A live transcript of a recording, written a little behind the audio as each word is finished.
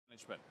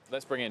Management.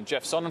 Let's bring in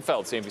Jeff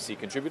Sonnenfeld, CNBC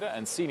contributor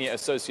and Senior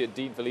Associate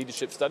Dean for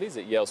Leadership Studies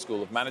at Yale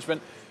School of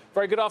Management.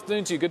 Very good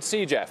afternoon to you. Good to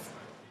see you, Jeff.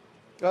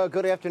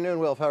 Good afternoon,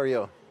 Wilf. How are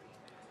you?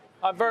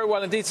 Very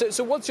well indeed.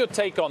 So what's your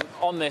take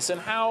on this, and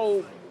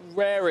how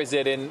rare is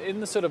it in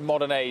the sort of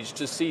modern age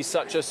to see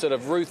such a sort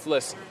of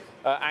ruthless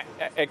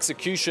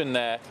execution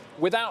there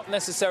without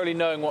necessarily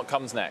knowing what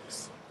comes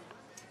next?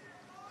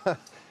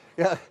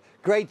 Yeah.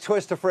 Great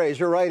twist of phrase.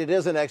 You're right. It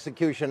is an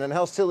execution. And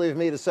how silly of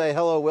me to say,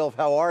 hello, Wilf,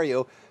 how are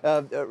you?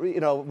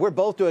 We're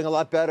both doing a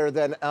lot better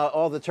than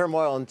all the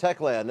turmoil in tech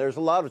land. There's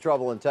a lot of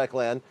trouble in tech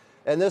land.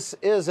 And this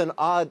is an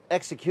odd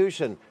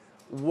execution.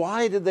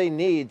 Why did they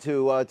need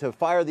to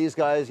fire these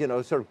guys,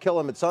 sort of kill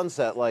them at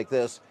sunset like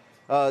this,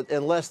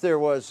 unless there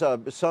was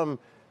some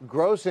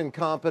gross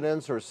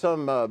incompetence or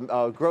some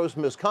gross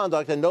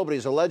misconduct, and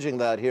nobody's alleging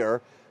that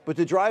here. But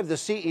to drive the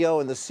CEO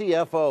and the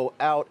CFO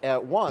out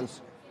at once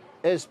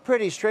is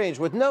pretty strange,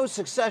 with no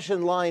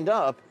succession lined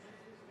up,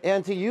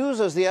 and to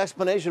use as the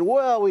explanation,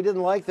 well, we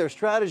didn't like their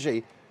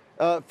strategy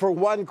for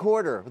one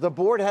quarter. The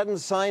board hadn't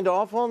signed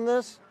off on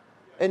this.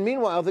 And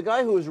meanwhile, the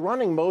guy who was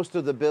running most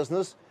of the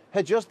business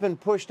had just been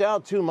pushed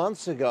out 2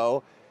 months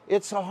ago.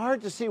 It's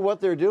hard to see what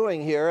they're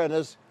doing here. And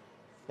as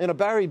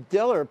Barry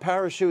Diller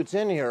parachutes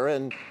in here,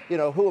 and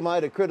who am I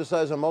to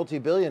criticize a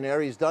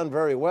multi-billionaire? He's done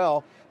very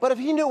well. But if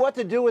he knew what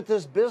to do with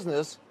this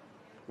business,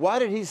 why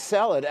did he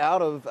sell it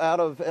out of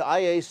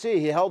IAC?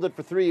 He held it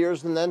for 3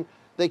 years, and then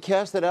they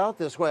cast it out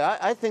this way.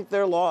 I think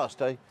they're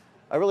lost. I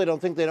really don't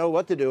think they know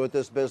what to do with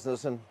this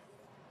business. And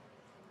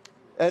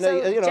so,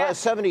 a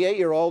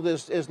 78-year-old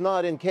is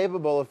not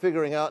incapable of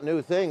figuring out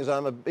new things.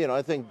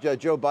 I think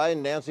Joe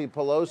Biden, Nancy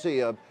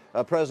Pelosi,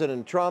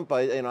 President Trump.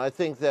 I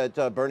think that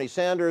Bernie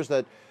Sanders,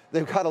 that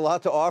they've got a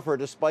lot to offer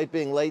despite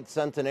being late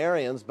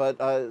septenarians.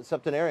 But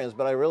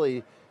I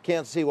really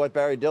can't see what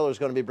Barry Diller is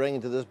going to be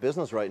bringing to this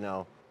business right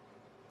now.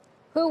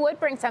 Who would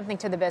bring something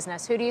to the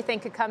business? Who do you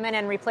think could come in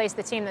and replace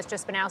the team that's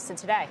just been ousted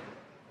today?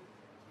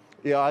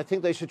 Yeah, I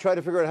think they should try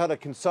to figure out how to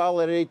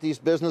consolidate these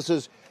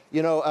businesses.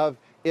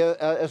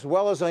 As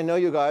well as I know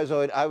you guys,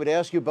 I would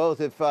ask you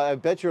both, if I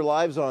bet your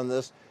lives on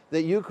this,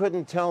 that you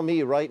couldn't tell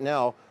me right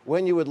now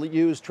when you would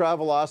use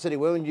Travelocity,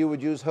 when you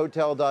would use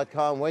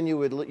Hotel.com, when you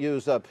would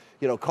use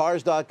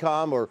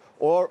Cars.com or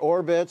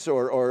Orbitz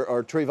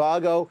or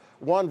Trivago,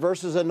 one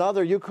versus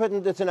another. You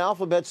couldn't. It's an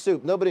alphabet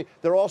soup.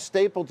 They're all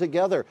stapled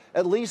together.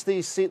 At least the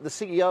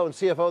CEO and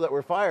CFO that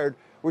were fired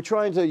were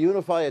trying to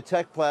unify a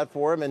tech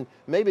platform, and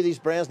maybe these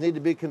brands need to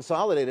be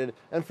consolidated.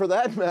 And for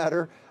that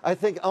matter, I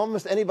think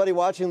almost anybody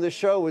watching this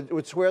show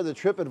would swear that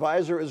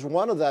TripAdvisor is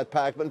one of that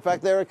pack, but in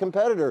fact, they're a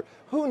competitor.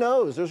 Who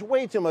knows? There's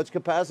way too much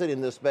capacity in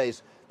this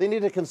space. They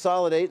need to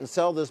consolidate and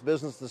sell this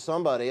business to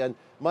somebody, and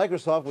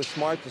Microsoft was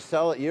smart to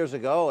sell it years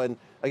ago, and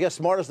I guess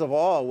smartest of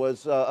all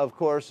was, of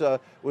course,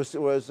 was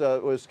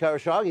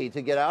Khashoggi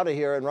to get out of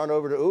here and run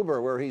over to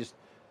Uber, where he's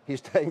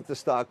tanked the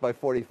stock by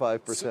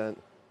 45%.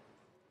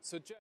 So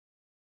Jeff